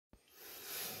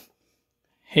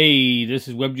Hey, this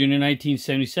is Web Junior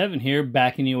 1977 here,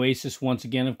 back in the Oasis once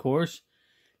again, of course.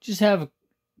 Just have a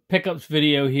pickups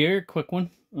video here, quick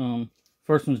one.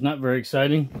 First one's not very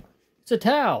exciting. It's a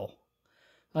towel.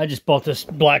 I just bought this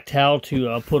black towel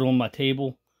to put on my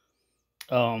table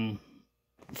for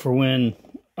when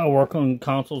I work on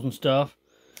consoles and stuff.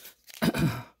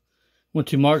 Went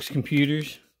to Mark's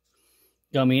Computers,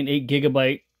 got me an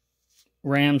 8GB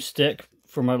RAM stick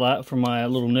for my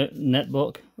little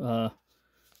netbook.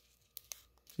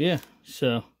 Yeah,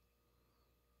 so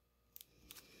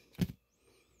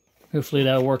hopefully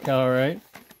that'll work out all right.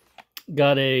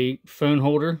 Got a phone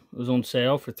holder. It was on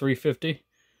sale for $3.50.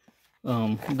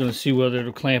 I'm gonna see whether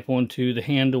it'll clamp onto the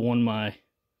handle on my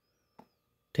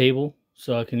table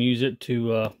so I can use it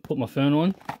to put my phone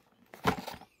on.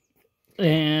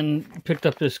 And picked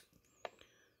up this.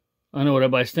 I know what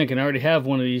everybody's thinking. I already have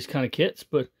one of these kind of kits,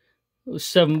 but it was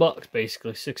 $7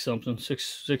 basically,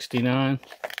 $6.69.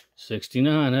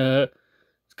 69.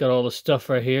 It's got all the stuff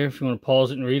right here if you want to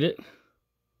pause it and read it.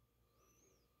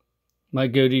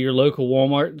 Might go to your local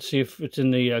Walmart and see if it's in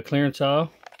the clearance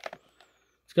aisle.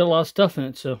 It's got a lot of stuff in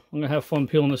it, so I'm gonna have fun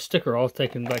peeling the sticker off.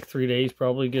 Taking like 3 days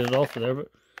probably to get it off of there,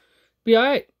 but be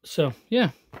alright. So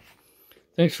yeah,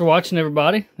 thanks for watching,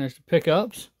 everybody. There's the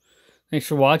pickups. Thanks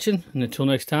for watching, and until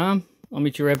next time, I'll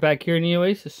meet you right back here in the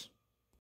Oasis.